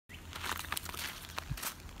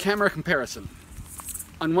camera comparison.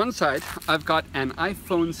 On one side, I've got an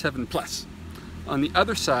iPhone 7 Plus. On the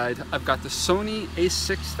other side, I've got the Sony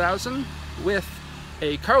a6000 with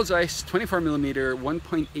a Carl Zeiss 24mm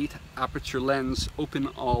 1.8 aperture lens open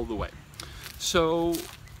all the way. So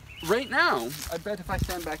right now, I bet if I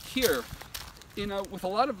stand back here, with a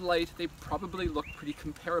lot of light, they probably look pretty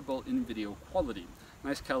comparable in video quality.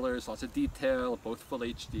 Nice colors, lots of detail, both full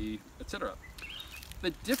HD, etc. The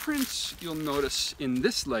difference you'll notice in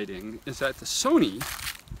this lighting is that the Sony,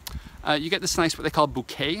 you get this nice what they call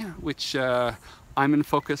bokeh, which I'm in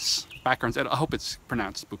focus, background's out. I hope it's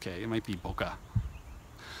pronounced bokeh, it might be Bokeh.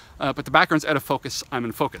 But the background's out of focus, I'm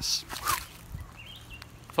in focus.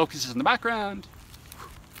 Focus is in the background,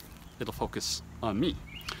 it'll focus on me.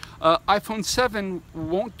 iPhone 7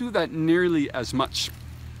 won't do that nearly as much.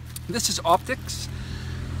 This is optics.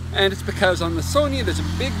 And it's because on the Sony there's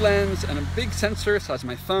a big lens and a big sensor, size of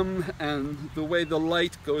my thumb, and the way the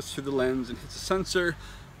light goes through the lens and hits the sensor,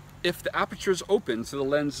 if the aperture is open, so the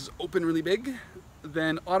lens is open really big,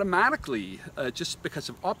 then automatically, just because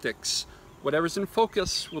of optics, whatever's in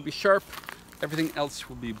focus will be sharp, everything else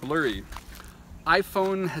will be blurry.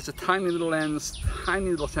 iPhone has a tiny little lens, tiny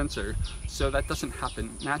little sensor, so that doesn't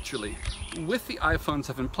happen naturally. With the iPhone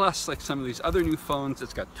 7 Plus, like some of these other new phones,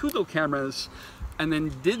 it's got two little cameras, and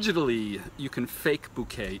then digitally you can fake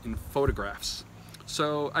bokeh in photographs.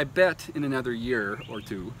 So I bet in another year or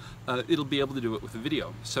two it'll be able to do it with a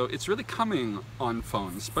video. So it's really coming on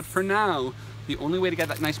phones, but for now the only way to get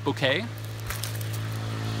that nice bokeh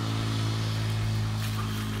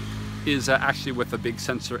is actually with a big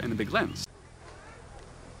sensor and a big lens.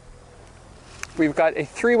 We've got a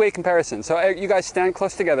three-way comparison. So you guys stand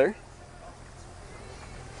close together.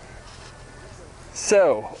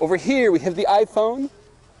 So over here we have the iPhone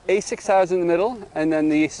a6000 in the middle, and then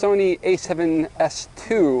the Sony a7S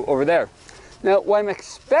II over there. Now what I'm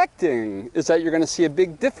expecting is that you're going to see a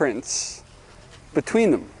big difference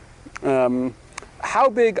between them. How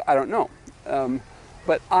big, I don't know.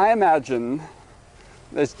 But I imagine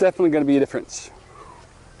there's definitely going to be a difference.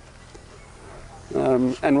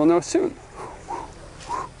 And we'll know soon.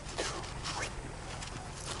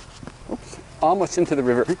 Oops, almost into the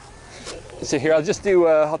river. So here, I'll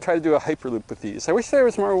try to do a hyperloop with these. I wish there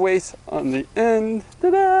was more weight on the end.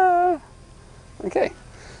 Ta-da! Okay,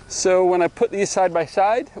 so when I put these side by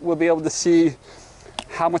side, we'll be able to see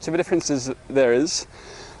how much of a difference there is.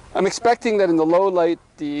 I'm expecting that in the low light,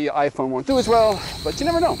 the iPhone won't do as well, but you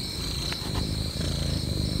never know.